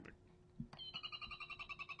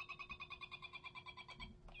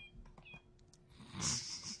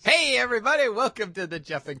Hey, everybody. Welcome to the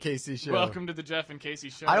Jeff and Casey Show. Welcome to the Jeff and Casey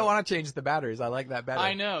Show. I don't want to change the batteries. I like that better.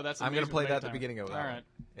 I know. That's I'm going to play that at the time. beginning of it. All right.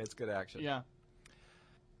 It's good action. Yeah.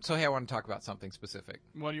 So, hey, I want to talk about something specific.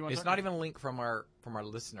 What do you want to It's talk not about? even a link from our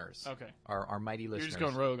listeners. Okay. Our mighty You're listeners. just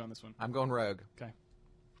going rogue on this one. I'm going rogue. Okay.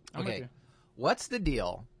 I'm with Okay. you. What's the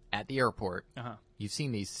deal at the airport? Uh-huh. You've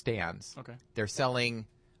seen these stands. Okay. They're selling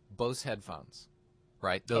Bose headphones,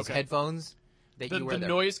 right? Those Okay. headphones that you wear The there.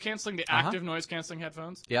 noise canceling, the Uh-huh. active noise canceling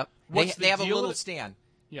headphones? Yep. What's They the have a deal little with it? stand.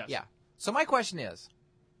 Yes. Yeah. So my question is,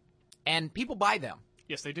 and people buy them.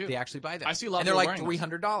 Yes, they do. They actually buy them. I see a lot and of they're people like wearing them.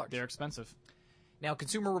 $300. They're expensive. Now,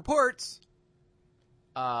 Consumer Reports,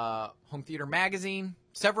 Home Theater Magazine,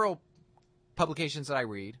 several publications that I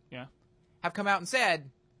read Yeah. have come out and said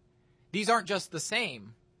these aren't just the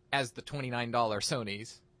same as the $29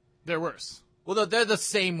 Sonys. They're worse. Well, they're the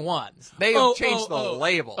same ones. They have changed the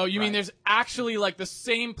label. Oh, you mean Right. there's actually like the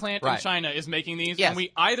same plant in Right. China is making these, Yes. and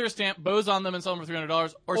we either stamp Bose on them and sell them for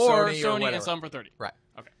 $300, Or or Sony or Sony whatever. and sell them for $30. Right.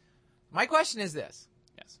 Okay. My question is this.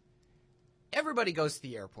 Yes. Everybody goes to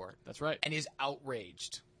the airport That's right. and is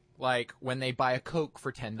outraged. Like when they buy a Coke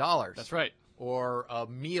for $10. That's right. Or a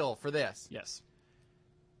meal for this. Yes.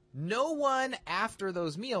 No one after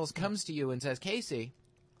those meals comes to you and says, Casey,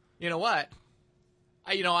 you know what?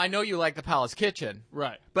 I know you like the Palace Kitchen,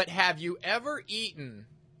 Right. but have you ever eaten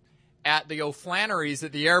at the O'Flannery's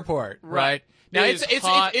at the airport? Right. Now It is it's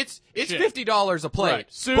hot shit. $50 a plate,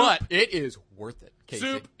 Right. Soup. but it is worth it, Casey.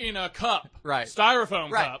 Soup in a cup. Right. Styrofoam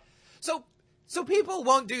Right. cup. So people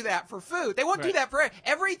won't do that for food. They won't do Right. that for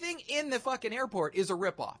everything in the fucking airport is a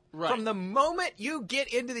ripoff. Right. From the moment you get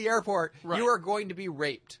into the airport, Right. you are going to be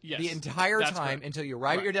raped Yes. the entire That's time correct. until you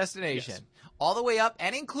arrive at Right. your destination. Yes. All the way up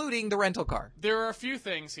and including the rental car. There are a few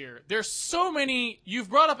things here. There's so many. You've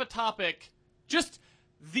brought up a topic. Just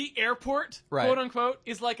the airport, Right. quote unquote,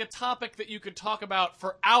 is like a topic that you could talk about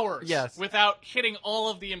for hours Yes. without hitting all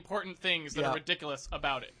of the important things that Yeah. are ridiculous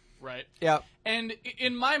about it, right? Yeah. And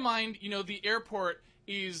in my mind, the airport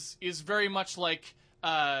is very much like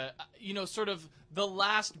sort of the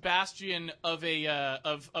last bastion of a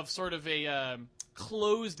of sort of a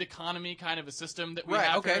closed economy kind of a system that we Right,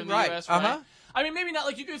 have okay, here in the right, US, uh-huh. right? I mean, maybe not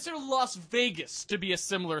like you could consider Las Vegas to be a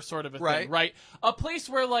similar sort of a Right. thing, right? A place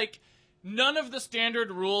where like none of the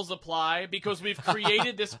standard rules apply because we've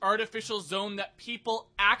created this artificial zone that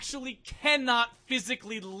people actually cannot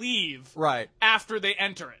physically leave Right. after they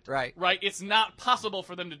enter it. Right. Right? It's not possible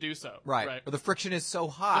for them to do so. Right. Or the friction is so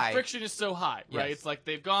high. The friction is so high, right? Yes. It's like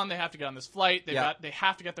they've gone, they have to get on this flight, Yeah. they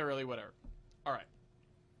have to get there early, whatever. All right.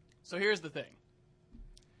 So here's the thing.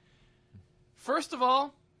 First of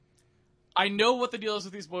all, I know what the deal is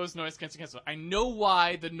with these Bose noise canceling headphones. I know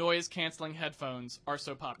why the noise canceling headphones are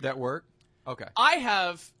so popular. That work? Okay. I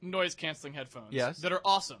have noise canceling headphones Yes. that are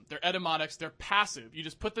awesome. They're Etymotics. They're passive. You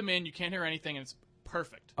just put them in, you can't hear anything, and it's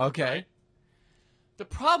perfect. Okay. Right? The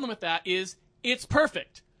problem with that is it's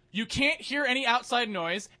perfect. You can't hear any outside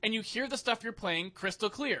noise, and you hear the stuff you're playing crystal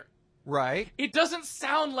clear. Right. It doesn't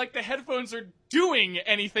sound like the headphones are doing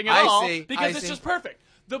anything at I all see, because I it's see. just perfect.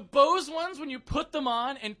 The Bose ones, when you put them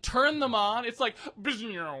on and turn them on, it's like...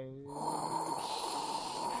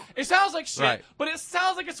 It sounds like shit, Right. but it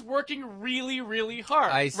sounds like it's working really, really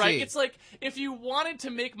hard. I see. Right? It's like if you wanted to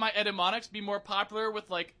make my Etymotics be more popular with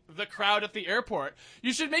like the crowd at the airport,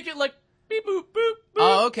 you should make it like beep boop boop boop.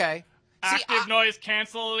 Oh, okay. See, Active noise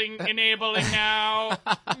canceling enabling now.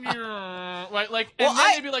 Right? Like, Well, and then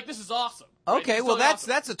I- they'd be like, "This is awesome." Right? Okay, It's well totally that's awesome.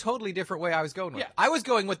 that's a totally different way I was going with. Yeah. it. I was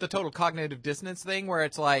going with the total cognitive dissonance thing, where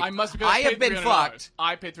it's like I must have I have been $300. fucked,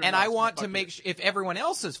 I paid $300 and I to want fuck to make you. if everyone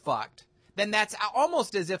else is fucked, then that's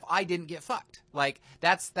almost as if I didn't get fucked. Like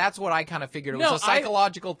that's what I kind of figured. It was No, a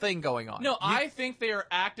psychological thing going on. No, I think they are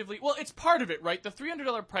actively. Well, it's part of it, right? The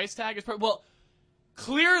 $300 price tag is part. Well,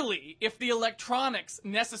 clearly, if the electronics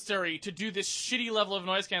necessary to do this shitty level of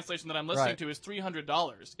noise cancellation that I'm listening Right. to is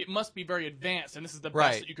 $300, it must be very advanced, and this is the best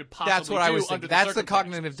Right. that you could possibly That's what I do was under thinking. the That's the circumstances,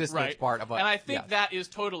 cognitive dissonance right? part of it. And I think Yeah. that is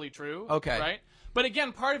totally true. Okay. Right? But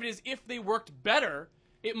again, part of it is if they worked better,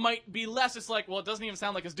 it might be less. It's like, well, it doesn't even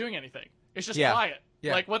sound like it's doing anything. It's just Yeah. quiet.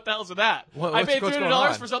 Yeah. Like, what the hell's with that? What- I what's- paid what's going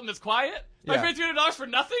 $300 on? for something that's quiet? Yeah. I paid $300 for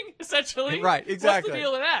nothing, essentially? Right, exactly. What's the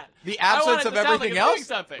deal with that? The I want absence it of to sound like everything it's doing else.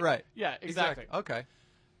 something. Right. Yeah, exactly. Okay.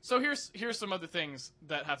 So here's some other things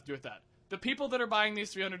that have to do with that. The people that are buying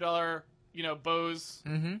these $300, Bose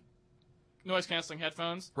noise canceling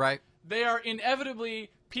headphones, Right. they are inevitably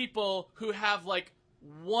people who have like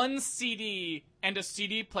one CD and a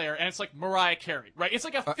CD player, and it's like Mariah Carey, right? It's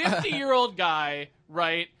like a 50-year-old guy,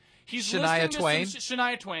 right? He's Shania listening to Twain? some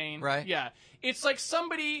Shania Twain, Right. Yeah, it's like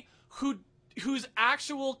somebody whose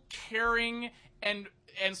actual caring and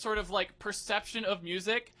sort of like perception of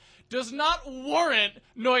music does not warrant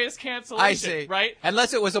noise cancellation. I see. Right?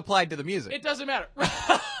 Unless it was applied to the music. It doesn't matter.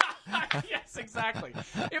 Yes, exactly.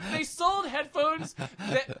 If they sold headphones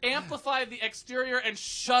that amplified the exterior and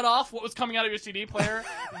shut off what was coming out of your CD player,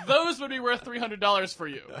 those would be worth $300 for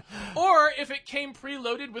you. Or if it came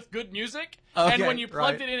preloaded with good music, and when you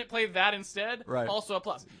plugged it in, it played that instead, also a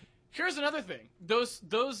plus. Here's another thing. Those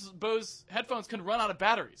Bose headphones can run out of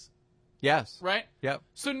batteries. Yes. Right? Yep.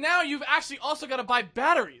 So now you've actually also got to buy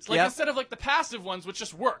batteries. Like, instead of, like, the passive ones, which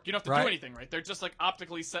just work. You don't have to do anything, right? They're just, like,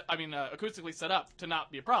 acoustically set up to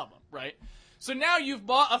not be a problem, right? So now you've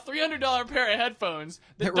bought a $300 pair of headphones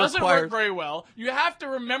that doesn't work very well. You have to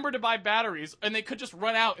remember to buy batteries, and they could just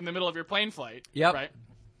run out in the middle of your plane flight. Yep. Right?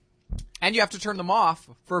 And you have to turn them off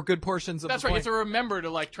for good portions of That's the right. plane. You have to remember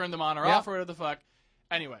to, like, turn them on or off or whatever the fuck.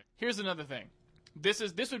 Anyway, here's another thing. This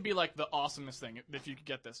would be like the awesomest thing if you could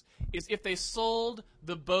get this, is if they sold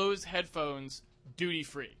the Bose headphones duty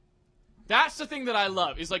free. That's the thing that I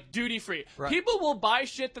love, is like duty free. Right. People will buy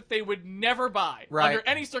shit that they would never buy under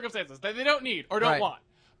any circumstances, that they don't need or don't want,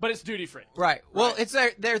 but it's duty free. Right. Well, it's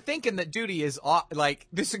they're thinking that duty is like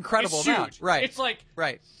this incredible it's amount. Huge. Right. It's like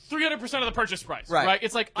 300% of the purchase price. Right.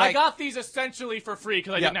 It's like I got these essentially for free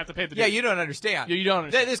because I didn't have to pay the duty. Yeah, you don't understand. You don't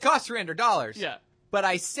understand. This costs $300. Yeah. But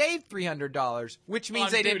I saved $300, which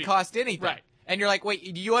means they didn't cost anything. Right. And you're like,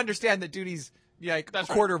 wait, do you understand that duty's like a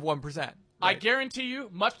quarter of 1%? Right. I guarantee you,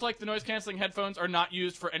 much like the noise-canceling headphones are not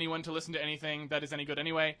used for anyone to listen to anything that is any good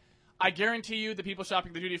anyway, I guarantee you the people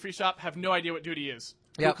shopping at the duty-free shop have no idea what duty is.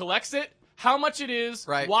 Who collects it, how much it is,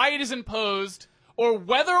 why it is imposed, or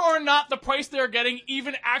whether or not the price they're getting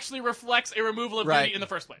even actually reflects a removal of duty in the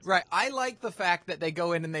first place. Right. I like the fact that they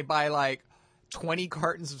go in and they buy like 20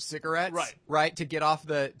 cartons of cigarettes, right, to get out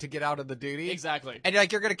of the duty. Exactly. And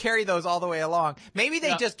like you're going to carry those all the way along. Maybe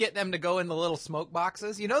they just get them to go in the little smoke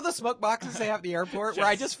boxes. You know the smoke boxes they have at the airport where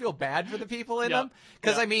I just feel bad for the people in them?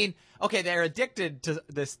 Because I mean, okay, they're addicted to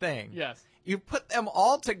this thing. Yes. You put them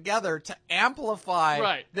all together to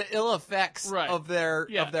amplify the ill effects of their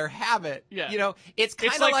habit. Yeah. You know, it's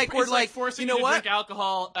kind of like we're like forcing you know you to what? drink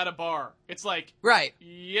alcohol at a bar. It's like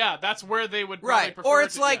yeah, that's where they would probably prefer or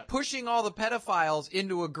it's to, like pushing all the pedophiles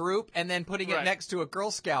into a group and then putting it next to a Girl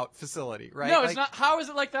Scout facility, right? No, it's not. How is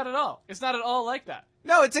it like that at all? It's not at all like that.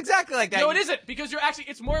 No, it's exactly like that. No, it isn't, because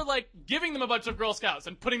it's more like giving them a bunch of Girl Scouts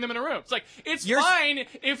and putting them in a room. It's like, it's fine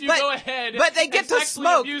if you go ahead but they get and to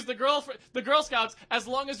smoke. abuse the Girl Scouts as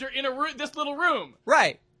long as you're in this little room.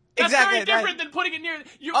 Right. That's exactly. very different than putting it near.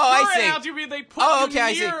 Your I see. analogy would be they put you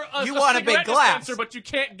near you want a big glass, dispenser, but you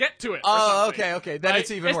can't get to it. Okay. Then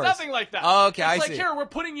it's even worse. It's nothing like that. Oh, okay, it's I like, see. Here, we're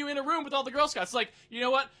putting you in a room with all the Girl Scouts. It's like, you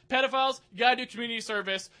know what? Pedophiles, you gotta do community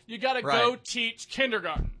service. You gotta go teach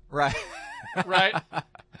kindergarten. Right. Right?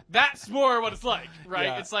 That's more what it's like, right?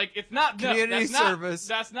 Yeah. It's like, it's not community service.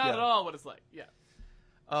 That's not at all what it's like. Yeah.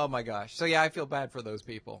 Oh my gosh. So yeah, I feel bad for those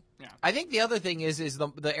people. Yeah. I think the other thing is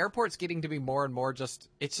the airport's getting to be more and more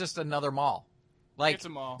it's just another mall. Like it's a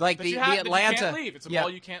mall. Like but the Atlanta. You can't leave. It's a mall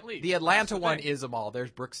you can't leave. The Atlanta one is a mall.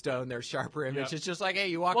 There's Brookstone. There's Sharper Image. Yep. It's just like, hey,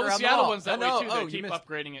 you walk well, around the Seattle mall. one's that way too. They keep missed.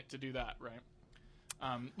 upgrading it to do that, right?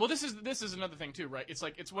 Well, this is another thing too, right? It's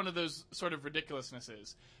like it's one of those sort of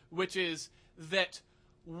ridiculousnesses, which is that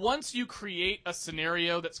once you create a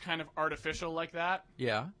scenario that's kind of artificial like that,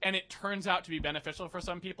 and it turns out to be beneficial for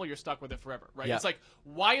some people, you're stuck with it forever, right? Yeah. It's like,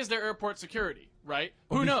 why is there airport security, right?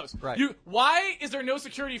 Who knows? Right. Why is there no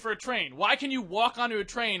security for a train? Why can you walk onto a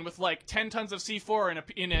train with like 10 tons of C4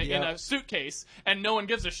 in a suitcase and no one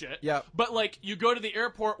gives a shit? Yeah. But like you go to the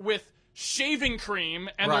airport with shaving cream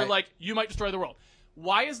and they're like, you might destroy the world.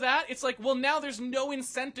 Why is that? It's like, well, now there's no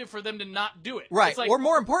incentive for them to not do it. Right. It's like, or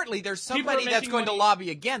more importantly, there's somebody that's going to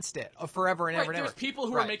lobby against it forever and ever and ever. There's people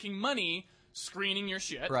who are making money screening your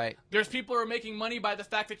shit. Right. There's people who are making money by the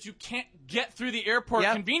fact that you can't get through the airport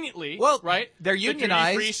conveniently. Well, right? They're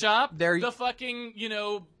unionized. The duty-free shop. They're the fucking,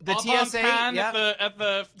 the TSA at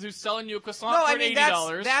the who's selling you a croissant for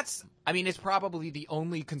 $80. That's it's probably the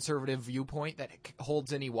only conservative viewpoint that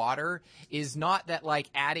holds any water is not that like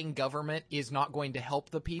adding government is not going to help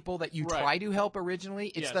the people that you try to help originally.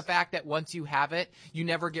 It's the fact that once you have it, you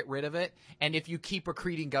never get rid of it. And if you keep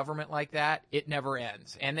accreting government like that, it never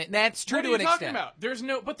ends. And that's true to an extent. What are you talking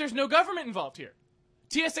about? There's no government involved here.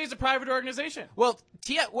 TSA is a private organization. Well,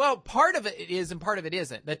 part of it is and part of it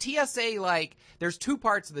isn't. The TSA, there's two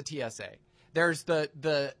parts of the TSA. There's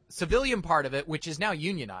the civilian part of it, which is now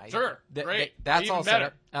unionized. Sure, great. That's even all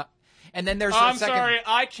better. set up. And then there's I'm second. sorry,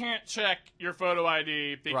 I can't check your photo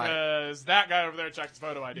ID because that guy over there checks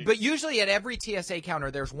photo ID. But usually at every TSA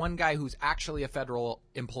counter, there's one guy who's actually a federal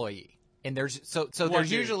employee. And there's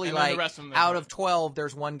there's usually like out of 12,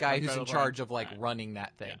 there's one guy who's in charge of like running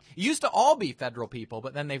that thing. It used to all be federal people,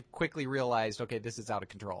 but then they quickly realized, okay, this is out of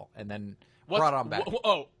control, and then brought on back.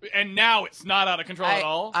 And now it's not out of control at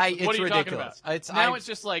all? What are you ridiculous. talking about? It's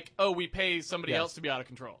just like, we pay somebody else to be out of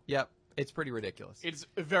control. Yep. It's pretty ridiculous. It's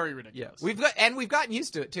very ridiculous. Yeah. We've gotten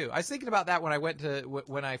used to it too. I was thinking about that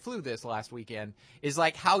when I flew this last weekend. Is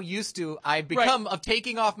like how used to I've become of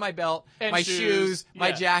taking off my belt, and my shoes,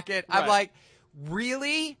 my jacket. Right. I'm like,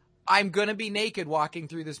 really? I'm gonna be naked walking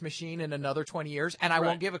through this machine in another 20 years, and I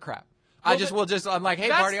won't give a crap. Well, I'm like, hey,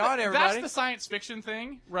 party on, everybody. That's the science fiction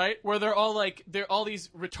thing, right? Where they're all these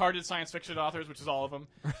retarded science fiction authors, which is all of them.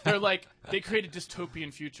 They're like, they create a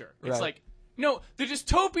dystopian future. It's like, no, the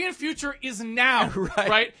dystopian future is now,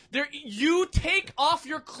 right? You take off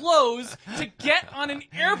your clothes to get on an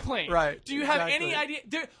airplane. Right. Do you have any idea?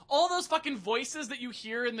 All those fucking voices that you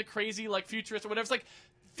hear in the crazy, like, futurist or whatever, it's like,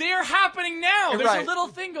 they're happening now. There's a little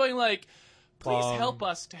thing going like, please help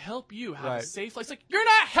us to help you have a safe life. It's like, you're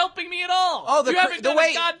not helping me at all. Oh, you haven't done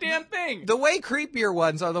a goddamn thing. The way creepier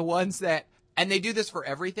ones are the ones that, and they do this for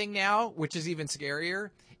everything now, which is even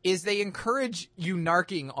scarier, is they encourage you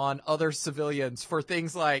narking on other civilians for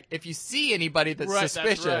things like if you see anybody that's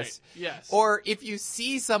suspicious, or if you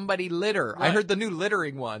see somebody litter. I heard the new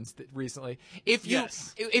littering ones recently. If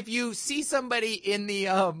you see somebody in the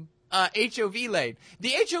HOV lane,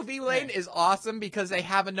 the HOV lane is awesome because they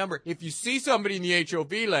have a number. If you see somebody in the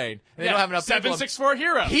HOV lane, and they don't have enough 764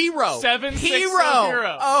 hero. 764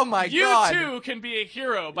 hero. Oh my God! You too can be a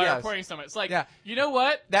hero by reporting someone. It's like, you know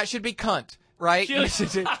what? That should be cunt. Right?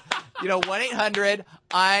 1-800,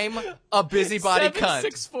 I'm a busybody cunt.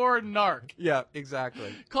 764-NARC. Yeah,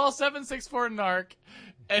 exactly. Call 764-NARC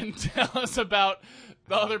and tell us about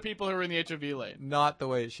the other people who are in the HOV lane. Not the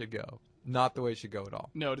way it should go. Not the way it should go at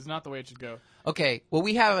all. No, it is not the way it should go. Okay, well,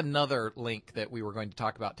 we have another link that we were going to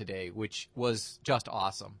talk about today, which was just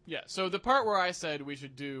awesome. Yeah, so the part where I said we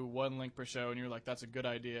should do one link per show, and you're like, that's a good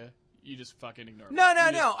idea, you just fucking ignore me.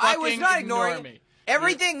 No, I was not ignoring me.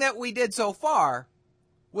 Everything that we did so far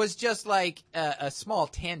was just like a small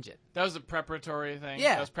tangent. That was a preparatory thing?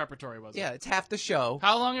 Yeah. That was preparatory, wasn't it? Yeah, it's half the show.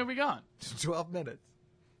 How long have we gone? 12 minutes.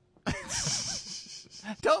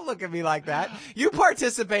 Don't look at me like that. You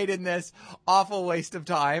participate in this awful waste of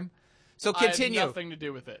time. So continue. I have nothing to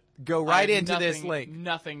do with it. Go right into this link.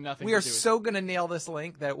 Nothing. We are so going to nail this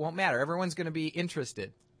link that it won't matter. Everyone's going to be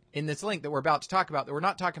interested in this link that we're about to talk about, that we're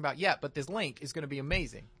not talking about yet, but this link is going to be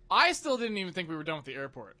amazing. I still didn't even think we were done with the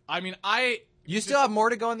airport. I mean, You still have more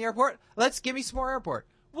to go in the airport? Give me some more airport.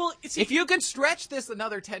 Well, if you can stretch this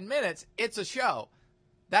another 10 minutes, it's a show.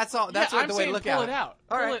 That's all. That's the way to look at it. Pull it out.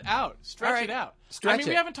 Pull it out. Stretch it out.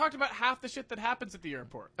 We haven't talked about half the shit that happens at the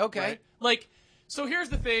airport. Okay. Right? Like, so here's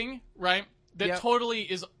the thing, right? That totally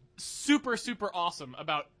is super, super awesome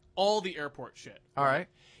about all the airport shit. All right.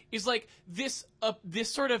 Is like this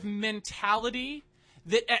sort of mentality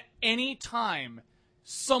that at any time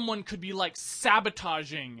someone could be like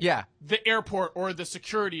sabotaging the airport or the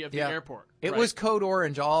security of the airport. It was code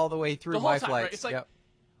orange all the way through my flights. Right? It's like,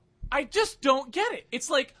 I just don't get it. It's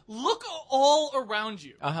like, look all around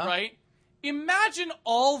you, right? Imagine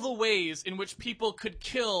all the ways in which people could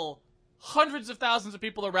kill hundreds of thousands of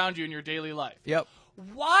people around you in your daily life. Yep.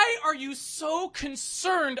 Why are you so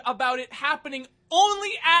concerned about it happening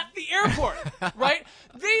only at the airport, right?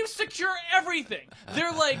 They secure everything.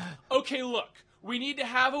 They're like, okay, look, we need to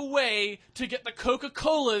have a way to get the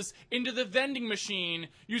Coca-Colas into the vending machine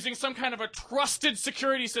using some kind of a trusted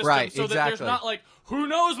security system that there's not like, who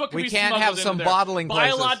knows what could be smuggled in there. We can't have some bottling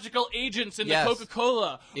places. Biological agents in the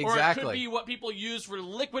Coca-Cola. Or it could be what people use for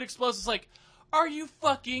liquid explosives. Like, are you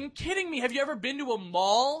fucking kidding me? Have you ever been to a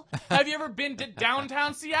mall? Have you ever been to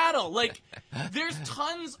downtown Seattle? Like, there's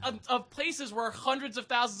tons of places where hundreds of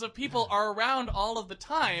thousands of people are around all of the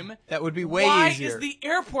time. That would be way easier. Why is the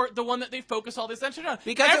airport the one that they focus all this attention on?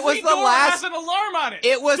 Because Every it was the door last. has an alarm on it.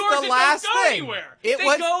 It was Doors the last don't go thing. Anywhere. They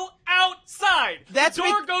go outside. The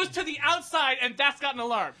door be- goes to the outside, and that's got an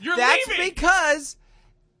alarm. You're That's leaving. because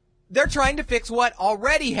they're trying to fix what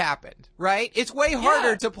already happened, right? It's way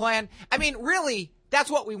harder to plan. I mean, really, that's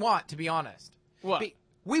what we want, to be honest. What?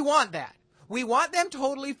 We want that. We want them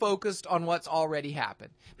totally focused on what's already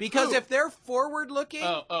happened. Because if they're forward-looking...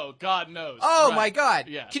 Oh, God knows. Oh, my God.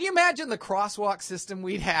 Yeah. Can you imagine the crosswalk system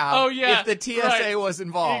we'd have if the TSA was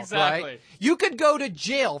involved, right? You could go to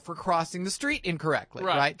jail for crossing the street incorrectly,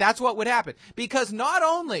 right? That's what would happen. Because not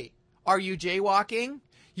only are you jaywalking,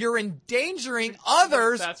 you're endangering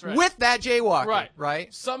others with that jaywalking,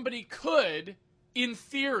 right? Somebody could, in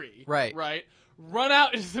theory, run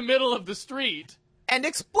out into the middle of the street... And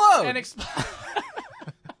explode.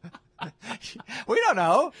 We don't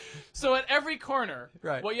know. So at every corner,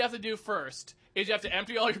 Right. what you have to do first is you have to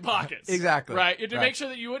empty all your pockets. Exactly. Right? You have to Right. make sure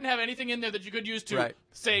that you wouldn't have anything in there that you could use to, Right.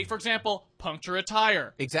 say, for example, puncture a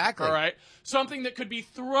tire. Exactly. All right? Something that could be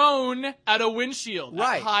thrown at a windshield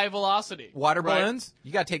Right. at high velocity. Water Right? balloons,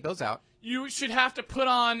 you got to take those out. You should have to put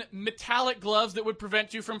on metallic gloves that would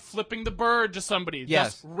prevent you from flipping the bird to somebody.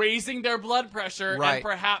 Yes. Thus raising their blood pressure Right. and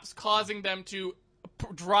perhaps causing them to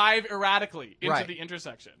drive erratically into Right. the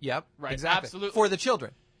intersection. Yep. Right. Exactly. Absolutely. For the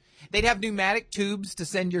children. They'd have pneumatic tubes to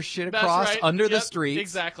send your shit That's across right. under the Yep, streets.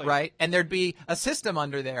 exactly. Right? And there'd be a system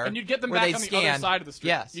under there. And you'd get them where back they'd on the scan. other side of the street.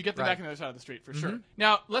 Yes. You get them right. back on the other side of the street, for sure.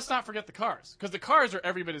 Now, let's not forget the cars, because the cars are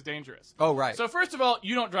every bit as dangerous. Oh, right. So, first of all,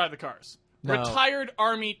 you don't drive the cars. No. Retired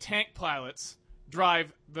Army tank pilots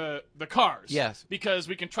drive the cars. Yes. Because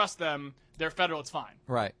we can trust them. They're federal. It's fine.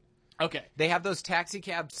 Right. Okay. They have those taxi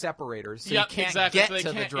cab separators, so Yep, you can't exactly. get So they to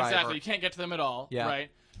the can't- driver. Exactly. You can't get to them at all. Yeah. Right?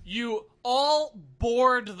 You all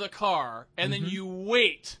board the car, and then you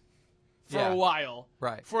wait for Yeah. a while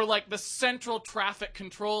Right. for, like, the central traffic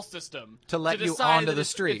control system To let you decide onto that the it's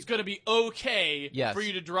street. going to be okay Yes. for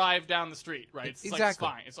you to drive down the street, right? It's like, it's Exactly.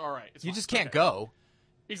 fine. It's all right. It's You fine. just can't Okay. go.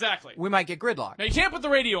 Exactly. We might get gridlocked. Now, you can't put the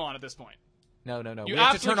radio on at this point. No. You We have to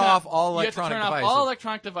absolutely turn can't- off all electronic You have to turn devices. off all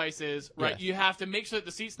electronic devices, right? Yes. You have to make sure that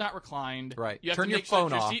the seat's not reclined. Right. You have Turn to your make sure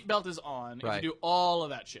phone that your off. seatbelt is on. You have Right. to do all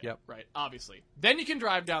of that shit. Yep. Right. Obviously. Then you can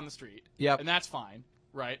drive down the street. Yep. And that's fine.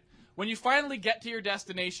 Right. When you finally get to your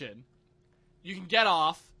destination, you can get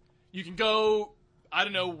off. You can go. I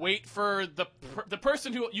don't know. Wait for the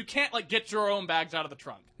person who you can't like get your own bags out of the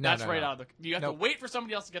trunk. No, That's no, right no. out of the. You have Nope. to wait for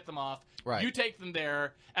somebody else to get them off. Right. You take them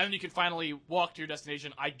there, and then you can finally walk to your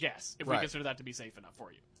destination. I guess if we Right. consider that to be safe enough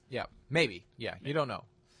for you. Yeah, maybe. Yeah, you don't know.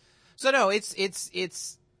 So no, it's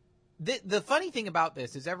the funny thing about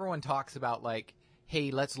this is everyone talks about like,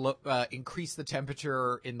 hey, let's increase the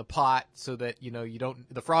temperature in the pot so that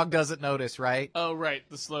the frog doesn't notice, right? Oh, right.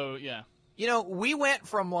 The slow, yeah. We went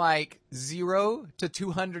from like 0 to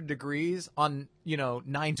 200 degrees on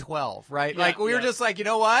 9/12, right? Yeah, like we were yeah. just like, you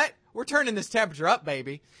know what? We're turning this temperature up,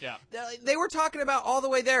 baby. Yeah. They were talking about all the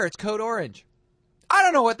way there. It's code orange. I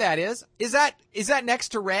don't know what that is. Is that next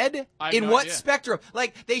to red? I have In no what idea. spectrum?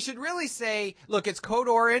 Like they should really say, look, it's code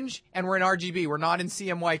orange and we're in RGB. We're not in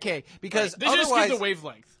CMYK because This is otherwise, just the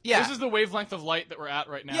wavelength. Yeah. This is the wavelength of light that we're at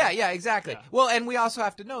right now. yeah, exactly. Yeah. Well, and we also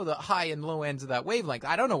have to know the high and low ends of that wavelength.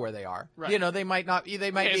 I don't know where they are. Right. They might not.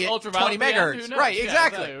 They might Okay, be is at ultraviolet 20 band? Who megahertz. knows? Right. Yeah,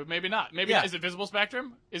 Exactly. Maybe not. Maybe Yeah. Is it visible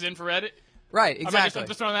spectrum? Is infrared? Right. I'm Exactly.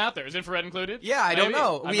 just throwing that out there. Is infrared included? Yeah, I don't Maybe.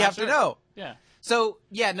 know. I'm We not have sure. to know. Yeah. So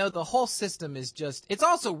yeah, no, the whole system is just. It's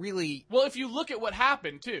also really. Well, if you look at what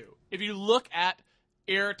happened too, if you look at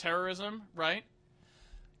air terrorism, right?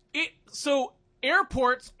 So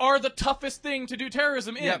airports are the toughest thing to do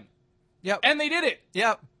terrorism in, Yep. and they did it.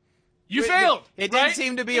 Yep. You It- failed. it didn't right?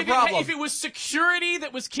 seem to be a If problem. If it was security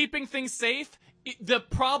that was keeping things safe, the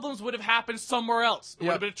problems would have happened somewhere else. It would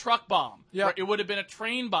Yep. have been a truck bomb. Yep. Right? It would have been a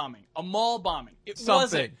train bombing, a mall bombing. It Something.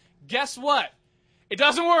 wasn't. Guess what? It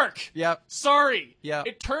doesn't work. Yep. Sorry. Yep.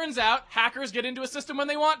 It turns out hackers get into a system when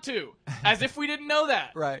they want to, as if we didn't know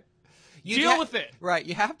that. Right. Deal with it. Right.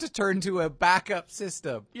 You have to turn to a backup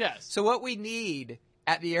system. Yes. So what we need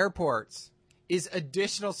at the airports is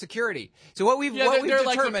additional security. So what we've Yeah, what they're, we've they're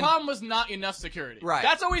like, the determined. problem was not enough security. Right.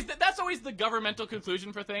 That's always the governmental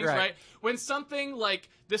conclusion for things, Right. right? When something like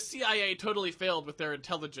the CIA totally failed with their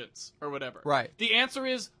intelligence or whatever. Right. The answer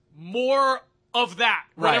is more of that,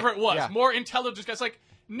 whatever Right. it was. Yeah. More intelligence. It's like,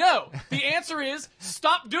 no. The answer is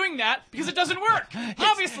stop doing that because it doesn't work.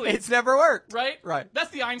 Obviously. It's never worked. Right? Right.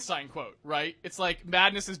 That's the Einstein quote, right? It's like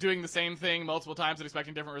madness is doing the same thing multiple times and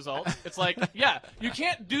expecting different results. It's like, yeah, you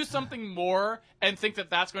can't do something more and think that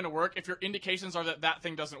that's going to work if your indications are that that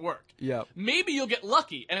thing doesn't work. Yep. Maybe you'll get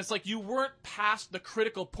lucky, and it's like you weren't past the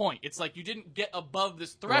critical point. It's like you didn't get above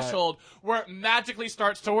this threshold where it magically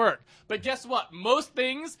starts to work. But guess what? Most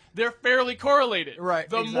things, they're fairly correlated. Right,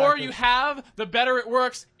 The more exactly. you have, the better it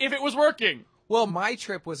works if it was working. Well, my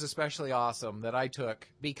trip was especially awesome that I took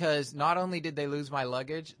because not only did they lose my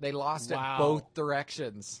luggage, they lost Wow. it both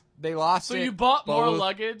directions. They lost So it you bought more both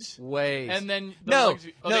luggage, ways. and then No,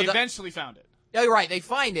 they no, eventually found it. Oh, right. They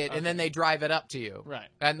find it and then they drive it up to you. Right.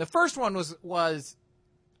 And the first one was,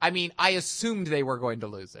 I mean, I assumed they were going to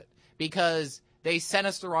lose it because they sent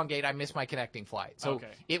us the wrong gate. I missed my connecting flight. So Okay.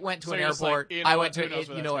 it went to So an you're just airport. like, you know I what, went to who knows it,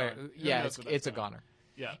 where you that's know, going? Who yeah, knows where that's it's a going? goner.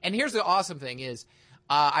 Yeah. And here's the awesome thing is,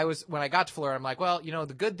 when I got to Florida, I'm like, well,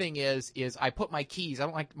 the good thing is I put my keys. I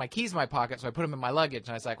don't like my keys in my pocket, so I put them in my luggage. And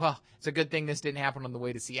I was like, well, it's a good thing this didn't happen on the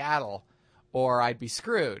way to Seattle, or I'd be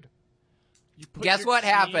screwed. Guess what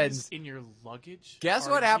happens in your luggage? Guess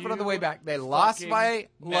what happened on the way back? They lost my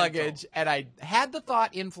luggage, and I had the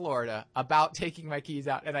thought in Florida about taking my keys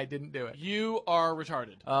out, and I didn't do it. You are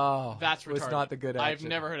retarded. Oh, that's retarded. It was not the good action. I've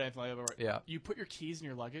never heard anything like that before. Yeah. You put your keys in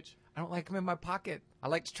your luggage? I don't like them in my pocket. I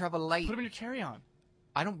like to travel light. Put them in your carry-on.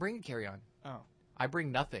 I don't bring a carry-on. Oh. I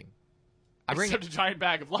bring nothing. I bring a giant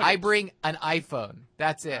bag of luggage. I bring an iPhone.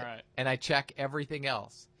 That's it. All right. And I check everything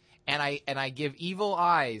else. And I give evil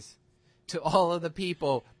eyes to all of the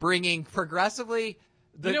people bringing progressively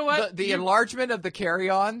the enlargement of the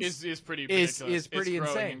carry-ons is pretty ridiculous. Is pretty it's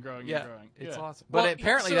insane. And growing yeah. and growing. It's yeah. awesome. But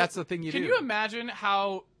apparently that's the thing you do. Can you imagine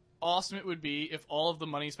how awesome it would be if all of the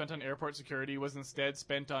money spent on airport security was instead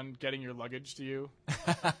spent on getting your luggage to you?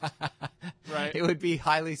 Right? It would be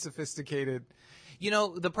highly sophisticated. You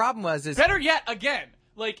know, the problem is better yet, again,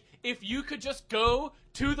 like if you could just go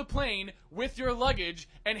to the plane with your luggage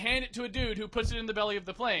and hand it to a dude who puts it in the belly of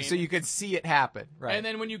the plane. So you could see it happen, right? And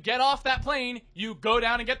then when you get off that plane, you go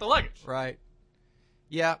down and get the luggage. Right.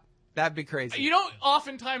 Yeah, that'd be crazy. You don't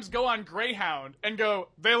oftentimes go on Greyhound and go,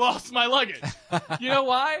 they lost my luggage. You know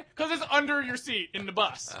why? Because it's under your seat in the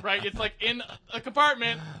bus, right? It's like in a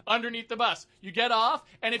compartment underneath the bus. You get off,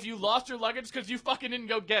 and if you lost your luggage because you fucking didn't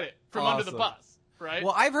go get it from under the bus. Right?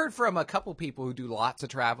 Well, I've heard from a couple people who do lots of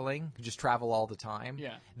traveling, who just travel all the time.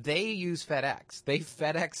 Yeah. They use FedEx. They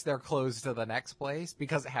FedEx their clothes to the next place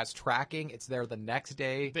because it has tracking. It's there the next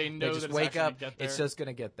day. They know just that it's wake up. Get there. It's just going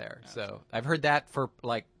to get there. Yeah, so I've heard that for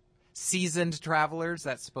like seasoned travelers,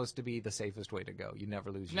 that's supposed to be the safest way to go. You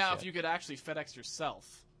never lose your Now, shit. if you could actually FedEx yourself,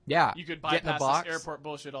 yeah, you could bypass this airport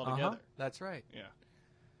bullshit altogether. That's right. Yeah.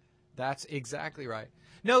 That's exactly right.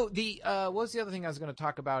 No, what was the other thing I was going to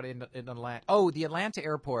talk about in Atlanta? Oh, the Atlanta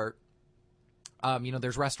airport.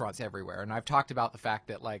 There's restaurants everywhere, and I've talked about the fact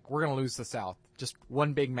that like we're going to lose the South. Just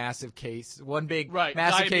one big massive case,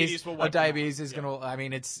 massive case of diabetes is going to. I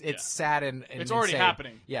mean, it's sad and it's already insane.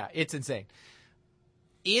 happening. Yeah, it's insane.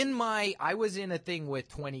 I was in a thing with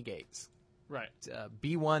 20 gates. Right.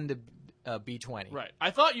 B1 to B20. Right.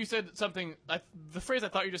 I thought you said something. The phrase I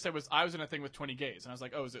thought you just said was, I was in a thing with 20 gays. And I was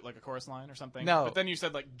like, oh, is it like a chorus line or something? No. But then you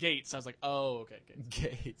said like gates. I was like, oh, okay.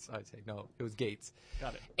 Gates. I'd say, no, it was Gates.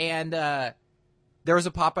 Got it. And there was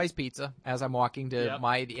a Popeyes pizza as I'm walking to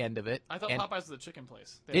the end of it. I thought Popeyes was a chicken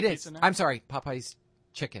place. It is. I'm sorry. Popeyes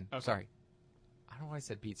chicken. Okay. Sorry. I don't know why I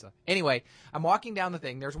said pizza. Anyway, I'm walking down the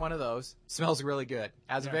thing. There's one of those. Smells really good.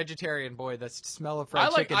 As a vegetarian, boy, the smell of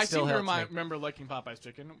fried chicken still helps me. I remember liking Popeyes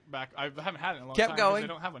chicken back. I haven't had it in a long time. Kept going. They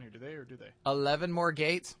don't have one here, do they? Or do they? 11 more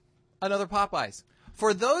gates. Another Popeyes.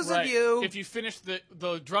 For those of you... If you finish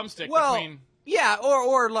the drumstick between... Yeah,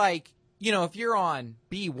 or like, if you're on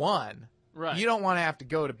B1, you don't want to have to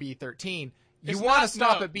go to B13. You want to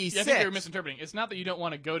stop at B6. I think you're misinterpreting. It's not that you don't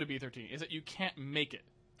want to go to B13. It's that you can't make it.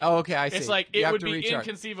 Oh, okay, I see. It's like it would be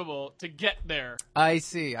inconceivable to get there. I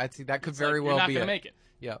see. That could very well be it. You're not going to make it.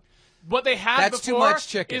 Yeah. What they had before too much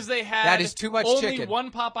chicken. Is they had that is too much only chicken. One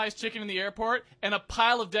Popeyes chicken in the airport and a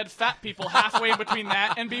pile of dead fat people halfway between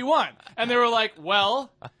that and B1. And they were like,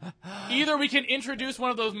 well, either we can introduce one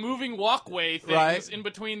of those moving walkway things in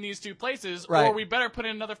between these two places, or we better put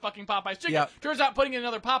in another fucking Popeyes chicken. Yep. Turns out putting in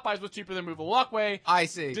another Popeyes was cheaper than moving walkway. I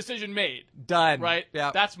see. Decision made. Done. Right?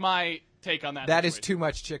 Yep. That's my take on that. That is too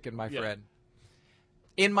much chicken, my friend.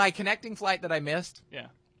 In my connecting flight that I missed,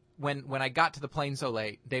 when I got to the plane so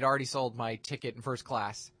late, they'd already sold my ticket in first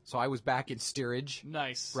class, so I was back in steerage.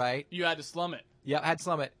 Nice. Right? You had to slum it. Yeah, I had to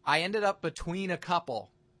slum it. I ended up between a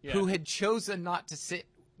couple who had chosen not to sit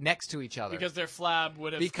next to each other. Because their flab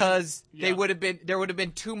would have... Because there would have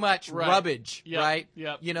been too much rubbish, right?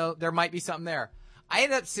 Yep. There might be something there. I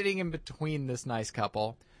ended up sitting in between this nice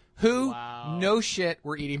couple who, no shit,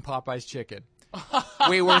 were eating Popeye's chicken.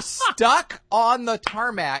 We were stuck on the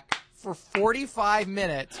tarmac for 45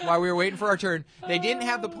 minutes while we were waiting for our turn. They didn't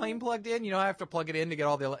have the plane plugged in. I have to plug it in to get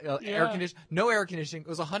all the air conditioning. No air conditioning. It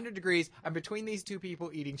was 100 degrees. I'm between these two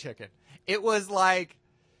people eating chicken. It was like,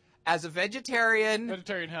 as a vegetarian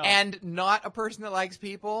hell. And not a person that likes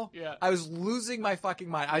people, I was losing my fucking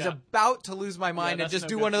mind. I was about to lose my mind and just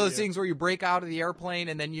do one of those things where you break out of the airplane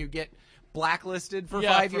and then you get blacklisted for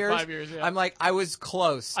 5 years. 5 years, I'm like, I was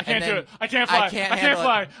close. I can't do it. I can't fly. I can't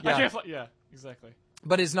fly. Yeah. I can't fly. Yeah, exactly.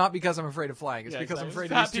 But it's not because I'm afraid of flying. It's because I'm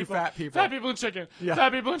afraid of these two fat people. Fat people and chicken. Yeah.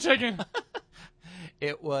 Fat people and chicken.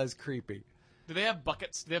 It was creepy. Do they have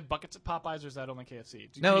buckets? Do they have buckets at Popeyes, or is that only KFC?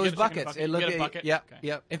 No, it was buckets. It looked bucket? Yep, okay.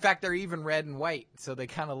 Yep. In fact, they're even red and white, so they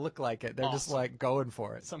kind of look like it. They're just like going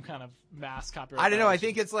for it. Some kind of mass copyright. I don't know. I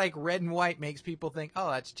think it's like red and white makes people think, oh,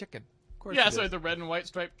 that's chicken. Of course. Yeah, so the red and white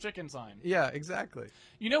striped chicken sign. Yeah, exactly.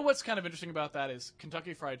 You know what's kind of interesting about that is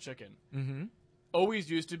Kentucky Fried Chicken. Mm-hmm. Always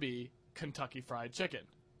used to be Kentucky Fried Chicken.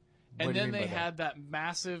 And then they had that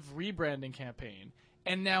massive rebranding campaign.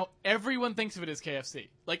 And now everyone thinks of it as KFC.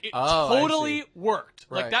 Like, it totally worked.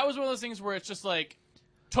 Right. Like, that was one of those things where it's just like,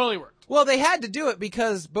 totally worked. Well, they had to do it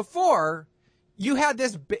because before, you had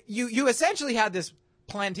this, you essentially had this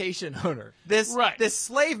plantation owner, this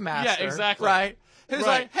slave master. Yeah, exactly. Right? Who's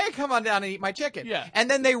like, hey, come on down and eat my chicken. Yeah. And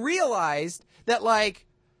then they realized that, like,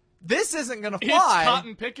 this isn't going to fly. It's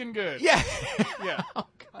cotton picking good. Yeah. Yeah. Oh,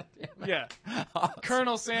 God damn it. Yeah. Awesome.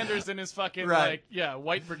 Colonel Sanders and his fucking,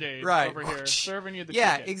 white brigade over here serving you the chicken.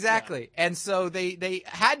 Yeah, exactly. Yeah. And so they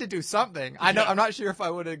had to do something. I'm not sure if I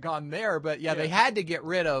would have gone there, but they had to get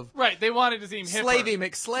rid of they wanted to seem hipper. Slavey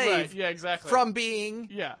McSlave right. Yeah, exactly. from being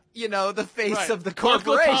the face of the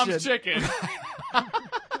Uncle corporation. Tom's Chicken.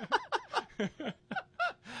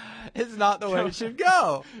 It's not the way it should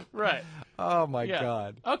go. Right. Oh, my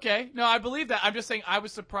God. Okay. No, I believe that. I'm just saying I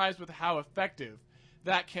was surprised with how effective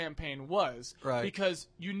that campaign was. Right. Because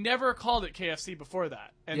you never called it KFC before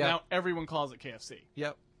that. And now everyone calls it KFC.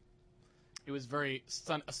 Yep. It was a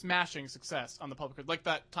smashing success on the public. Like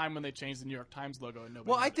that time when they changed the New York Times logo. And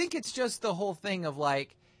nobody I think it's just the whole thing of,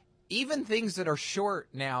 like, even things that are short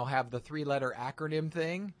now have the 3-letter acronym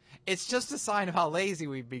thing. It's just a sign of how lazy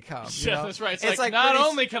we've become. Yeah, that's right. It's like not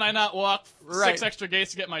only can I not walk 6 extra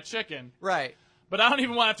gates to get my chicken, right? But I don't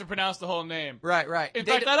even want to have to pronounce the whole name. Right. In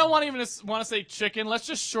fact, I don't want to say chicken. Let's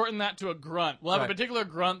just shorten that to a grunt. We'll have a particular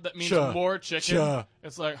grunt that means more chicken.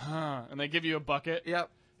 It's like, and they give you a bucket.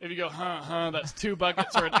 Yep. If you go, that's 2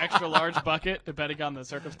 buckets or an extra large bucket, depending on the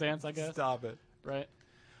circumstance, I guess. Stop it. Right.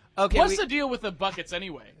 Okay. What's the deal with the buckets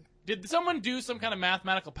anyway? Did someone do some kind of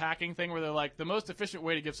mathematical packing thing where they're like, the most efficient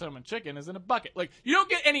way to give someone chicken is in a bucket? Like, you don't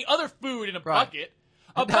get any other food in a bucket.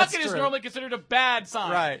 A bucket is normally considered a bad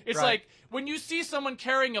sign. Right. It's like, when you see someone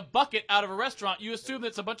carrying a bucket out of a restaurant, you assume that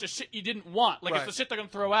it's a bunch of shit you didn't want. Like, it's the shit they're going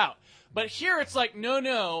to throw out. But here it's like,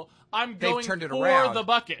 no, I'm going for the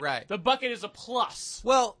bucket. Right. The bucket is a plus.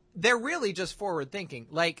 Well, they're really just forward thinking.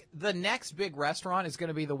 Like, the next big restaurant is going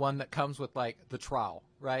to be the one that comes with, like, the trowel,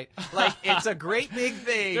 right? Like, it's a great big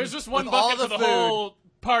thing. There's just one bucket for the whole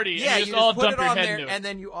party. Yeah, and you just all put dump it your on head there, into it. and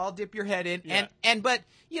then you all dip your head in. Yeah. But,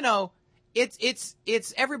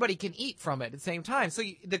 it's everybody can eat from it at the same time. So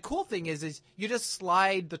the cool thing is you just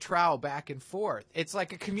slide the trowel back and forth. It's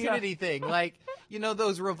like a community thing. Like,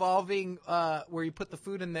 those revolving, where you put the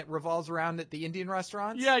food in that revolves around at the Indian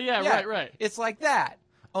restaurants? Yeah, right. It's like that.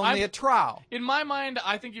 Only a trowel. In my mind,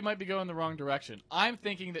 I think you might be going the wrong direction. I'm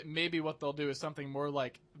thinking that maybe what they'll do is something more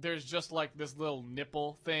like there's just like this little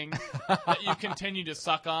nipple thing that you continue to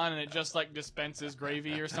suck on, and it just like dispenses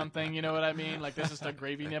gravy or something. You know what I mean? Like there's just a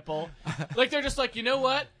gravy nipple. Like they're just like, you know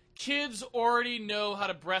what? Kids already know how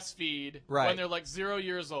to breastfeed when they're like 0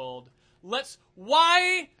 years old.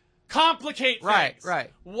 Why complicate things?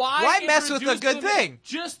 Right. Why mess with a good thing?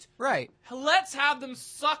 Just let's have them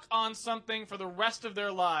suck on something for the rest of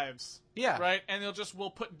their lives. Yeah. Right? And we'll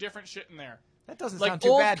put different shit in there. That doesn't like sound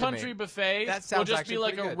too bad to me. Old Country Buffet will just be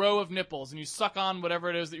like a row of nipples, and you suck on whatever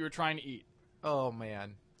it is that you were trying to eat. Oh,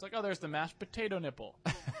 man. It's like, there's the mashed potato nipple.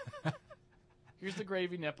 Here's the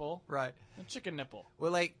gravy nipple. Right. The chicken nipple.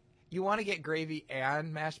 Well, like, you want to get gravy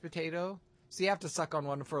and mashed potato? So you have to suck on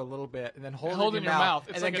one for a little bit, and then hold it in your mouth.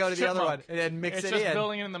 It's and like then go to the other one, and then mix it in. It's just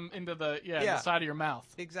building it into the side of your mouth.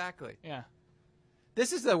 Exactly. Yeah.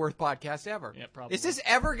 This is the worst podcast ever. Yeah, probably. Is this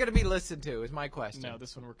ever going to be listened to, is my question. No,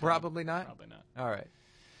 this one we're Probably not? Probably not. All right.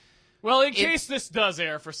 Well, in case this does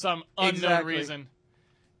air for some unknown reason,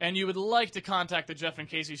 and you would like to contact the Jeff and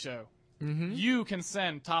Casey Show, you can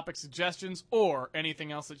send topic suggestions or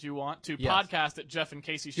anything else that you want to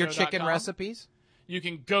podcast@jeffandcaseyshow.com. Your chicken recipes? You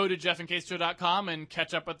can go to jeffandcaseyshow.com and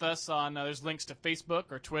catch up with us on, there's links to Facebook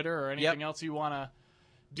or Twitter or anything else you want to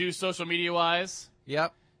do social media-wise.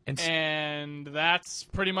 Yep. And that's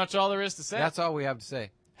pretty much all there is to say. That's all we have to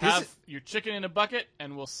say. Have your chicken in a bucket,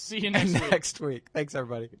 and we'll see you next week. Thanks,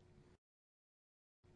 everybody.